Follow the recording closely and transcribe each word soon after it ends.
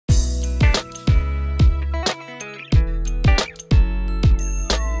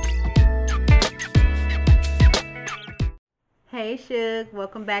Hey Shug,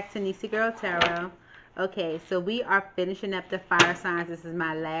 welcome back to Neesie Girl Tarot. Okay, so we are finishing up the fire signs. This is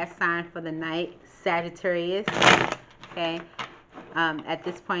my last sign for the night, Sagittarius. Okay, at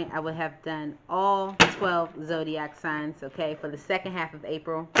this point I would have done all 12 zodiac signs, okay, for the second half of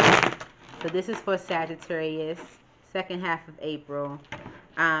April. So this is for Sagittarius, second half of April.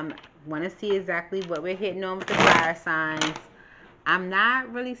 Want to see exactly what we're hitting on with the fire signs. I'm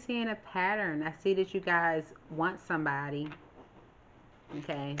not really seeing a pattern. I see that you guys want somebody.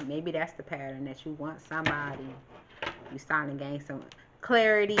 Okay, maybe that's the pattern, that you want somebody. You're starting to gain some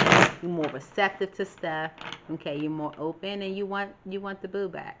clarity. You're more receptive to stuff. Okay, you're more open, and you want the boo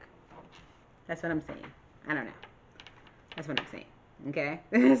back. That's what I'm saying. I don't know. That's what I'm saying.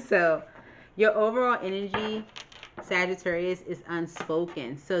 Okay, so your overall energy, Sagittarius, is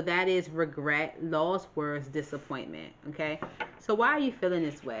unspoken. So that is regret, lost words, disappointment. Okay, so why are you feeling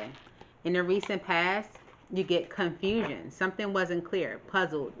this way? In the recent past, you get confusion. Something wasn't clear.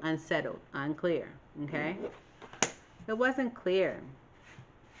 Puzzled, unsettled, unclear. Okay, it wasn't clear.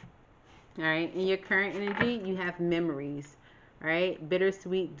 All right, in your current energy, you have memories. All right,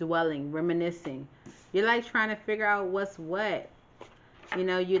 bittersweet dwelling, reminiscing. You're like trying to figure out what's what. You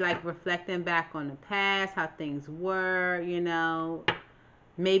know, you like reflecting back on the past, how things were, you know.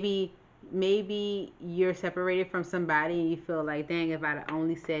 Maybe you're separated from somebody and you feel like, dang, if I'd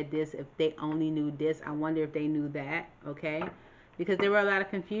only said this, if they only knew this, I wonder if they knew that, okay? Because there were a lot of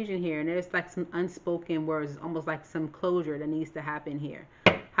confusion here, and there's like some unspoken words. It's almost like some closure that needs to happen here.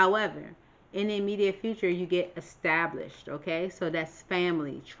 However, in the immediate future, you get established, okay? So that's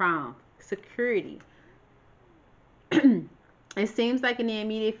family, triumph, security. It seems like in the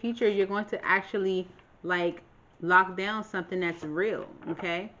immediate future, you're going to actually like lock down something that's real,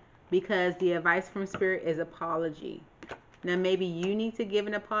 okay? Because the advice from Spirit is apology. Now, maybe you need to give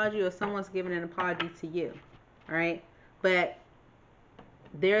an apology, or someone's giving an apology to you, all right? But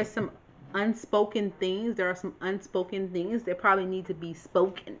there are some unspoken things. There are some unspoken things that probably need to be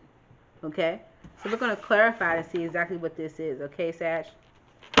spoken, okay? So we're going to clarify to see exactly what this is, okay, Sag?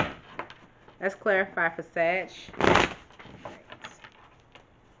 Let's clarify for Sag.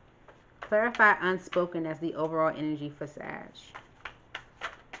 Clarify unspoken as the overall energy for Sag.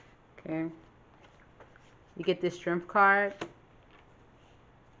 Okay. You get this Strength card.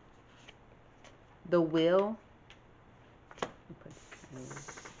 The Will.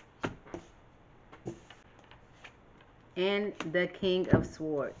 And the King of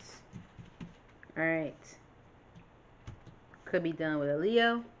Swords. Alright. Could be dealing with a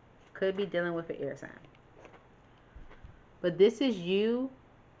Leo. Could be dealing with an air sign. But this is you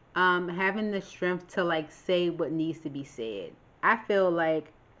having the strength to like say what needs to be said. I feel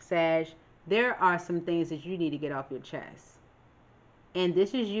like, Sag, there are some things that you need to get off your chest. And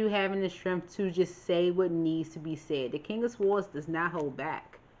this is you having the strength to just say what needs to be said. The King of Swords does not hold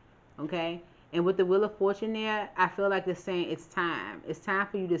back. Okay? And with the Wheel of Fortune there, I feel like it's saying it's time. It's time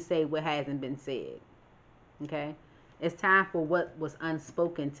for you to say what hasn't been said. Okay? It's time for what was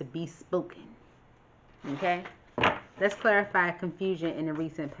unspoken to be spoken. Okay? Let's clarify confusion in the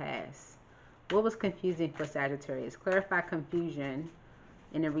recent past. What was confusing for Sagittarius? Clarify confusion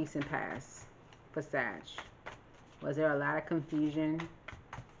in the recent past for Sag. Was there a lot of confusion?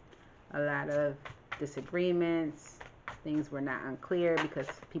 A lot of disagreements? Things were not unclear because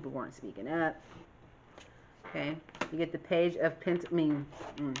people weren't speaking up. Okay. You get the Page of Pentacles.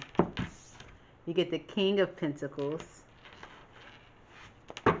 You get the King of Pentacles.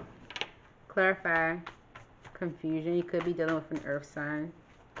 Clarify confusion. You could be dealing with an earth sign.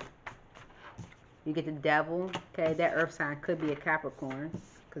 You get the Devil. Okay, that earth sign could be a Capricorn,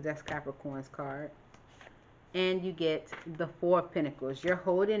 because that's Capricorn's card. And you get the Four of Pentacles. You're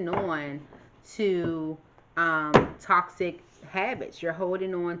holding on to toxic habits. You're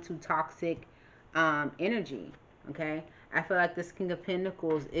holding on to toxic energy. Okay, I feel like this King of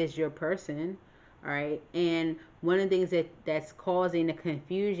Pentacles is your person. All right, and one of the things that's causing the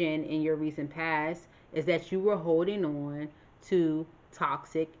confusion in your recent past is that you were holding on to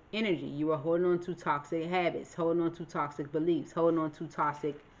toxic energy. You were holding on to toxic habits, holding on to toxic beliefs, holding on to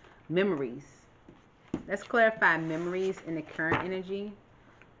toxic memories. Let's clarify memories in the current energy.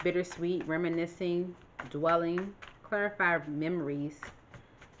 Bittersweet, reminiscing, dwelling. Clarify memories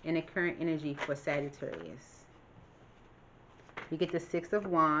in the current energy for Sagittarius. You get the Six of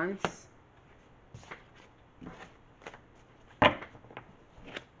Wands.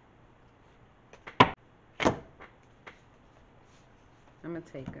 I'm going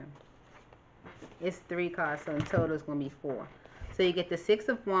to take them. It's 3 cards, so in total it's going to be 4. So you get the Six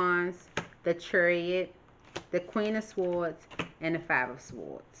of Wands, the Chariot, the Queen of Swords, and the Five of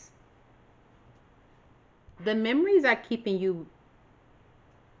Swords. The memories are keeping you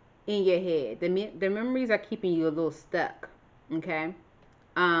in your head. The memories are keeping you a little stuck. Okay.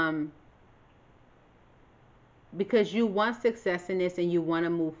 Because you want success in this and you want to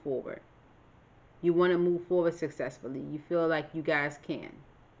move forward. You want to move forward successfully. You feel like you guys can.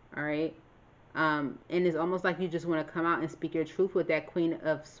 All right. And it's almost like you just want to come out and speak your truth with that Queen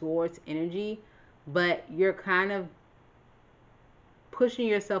of Swords energy, but you're kind of pushing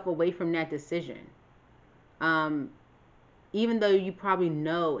yourself away from that decision. Even though you probably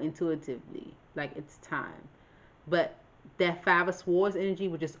know intuitively, like it's time. But that Five of Swords energy,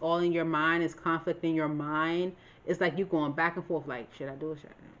 which is all in your mind, is conflict in your mind. It's like you going back and forth, like, should I do it? Should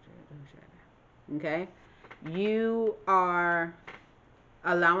I do it? Should I do it? Okay? You are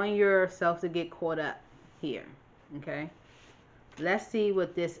allowing yourself to get caught up here. Okay? Let's see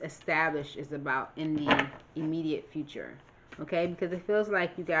what this established is about in the immediate future. Okay? Because it feels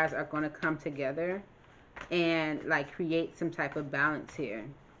like you guys are going to come together and like create some type of balance here.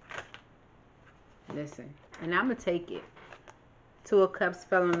 Listen, and I'm gonna take it. Two of Cups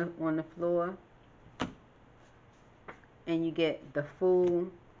fell on the floor, and you get the Fool,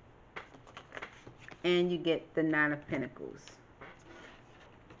 and you get the Nine of Pentacles.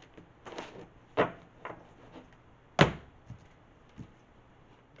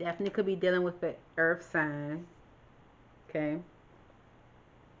 Definitely could be dealing with the Earth sign. Okay.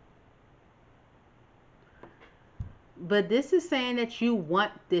 But this is saying that you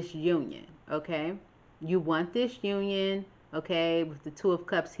want this union, okay? You want this union, okay, with the Two of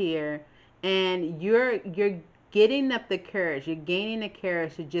Cups here, and you're getting up the courage. You're gaining the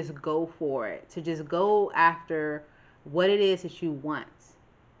courage to just go for it, to just go after what it is that you want,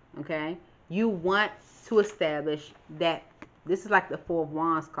 okay? You want to establish that this is like the Four of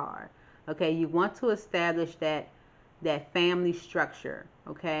Wands card, okay? You want to establish that family structure,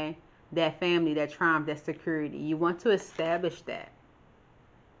 okay? That family, that triumph, that security. You want to establish that.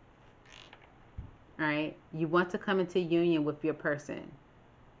 All right? You want to come into union with your person.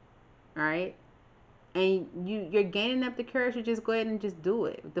 All right? And you're gaining up the courage to just go ahead and just do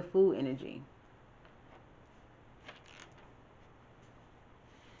it with the Fool energy.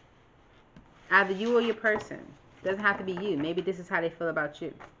 Either you or your person. Doesn't have to be you. Maybe this is how they feel about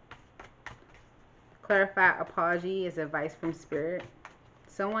you. Clarified apology is advice from Spirit.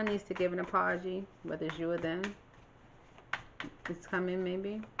 Someone needs to give an apology, whether it's you or them. It's coming,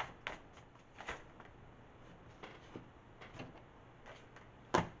 maybe.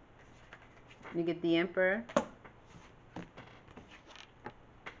 You get the Emperor.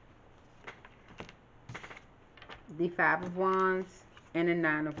 The Five of Wands and the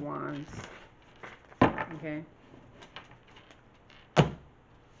Nine of Wands. Okay.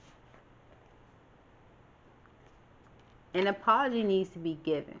 An apology needs to be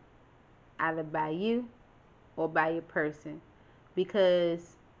given, either by you or by your person,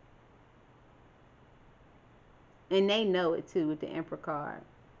 because, and they know it too with the Emperor card.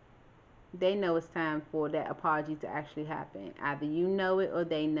 They know it's time for that apology to actually happen. Either you know it or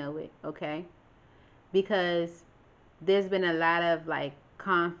they know it, okay? Because there's been a lot of like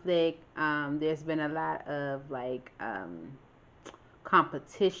conflict. There's been a lot of like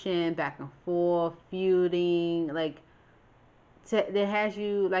competition, back and forth, feuding, like that has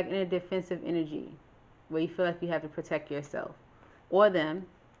you like in a defensive energy where you feel like you have to protect yourself or them,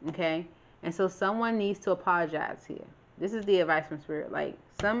 okay? And so someone needs to apologize here. This is the advice from Spirit. Like,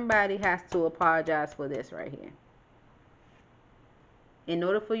 somebody has to apologize for this right here. In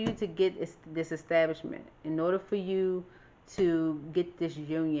order for you to get this establishment, in order for you to get this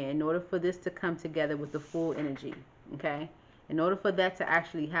union, in order for this to come together with the Full energy, okay? In order for that to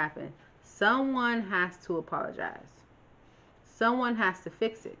actually happen, someone has to apologize. Someone has to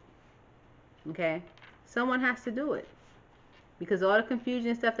fix it, okay? Someone has to do it. Because all the confusion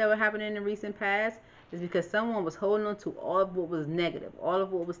and stuff that were happening in the recent past is because someone was holding on to all of what was negative, all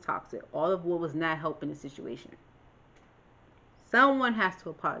of what was toxic, all of what was not helping the situation. Someone has to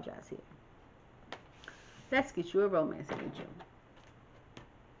apologize here. Let's get you a romance angel.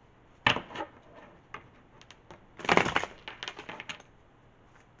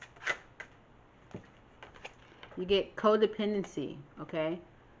 You get codependency, okay?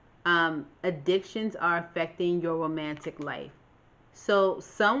 Addictions are affecting your romantic life. So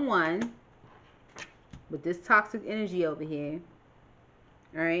someone with this toxic energy over here,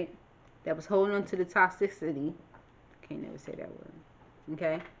 all right, that was holding on to the toxicity, can't never say that word,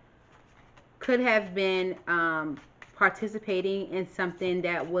 okay, could have been participating in something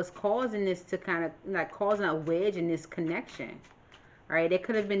that was causing this to kind of like causing a wedge in this connection. All right, they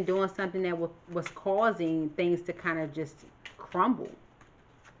could have been doing something that was causing things to kind of just crumble.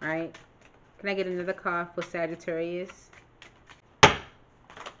 Right? Can I get another card for Sagittarius?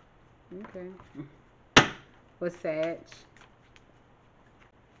 Okay. For Sag.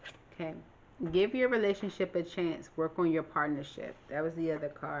 Okay. Give your relationship a chance. Work on your partnership. That was the other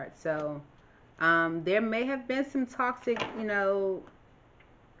card. So, there may have been some toxic,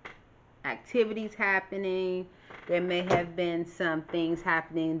 activities happening. There may have been some things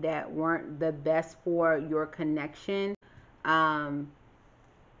happening that weren't the best for your connection.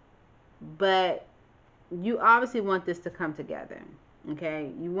 But you obviously want this to come together. Okay?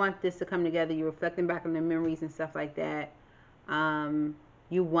 You want this to come together. You're reflecting back on the memories and stuff like that.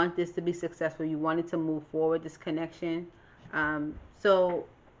 You want this to be successful. You want it to move forward, this connection. So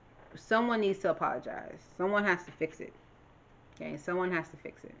someone needs to apologize. Someone has to fix it. Okay? Someone has to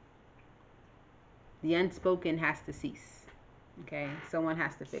fix it. The unspoken has to cease. Okay? Someone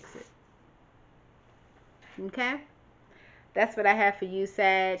has to fix it. Okay? That's what I have for you,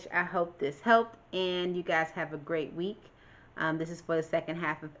 Sag. I hope this helped, and you guys have a great week. This is for the second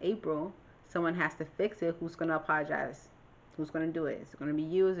half of April. Someone has to fix it. Who's going to apologize? Who's going to do it? Is it going to be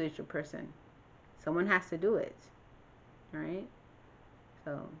you, or is it your person? Someone has to do it. All right?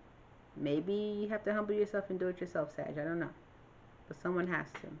 So maybe you have to humble yourself and do it yourself, Sag. I don't know. But someone has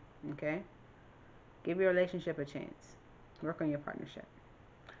to. Okay? Give your relationship a chance. Work on your partnership.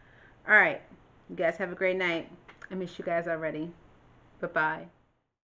 All right. You guys have a great night. I miss you guys already. Bye-bye.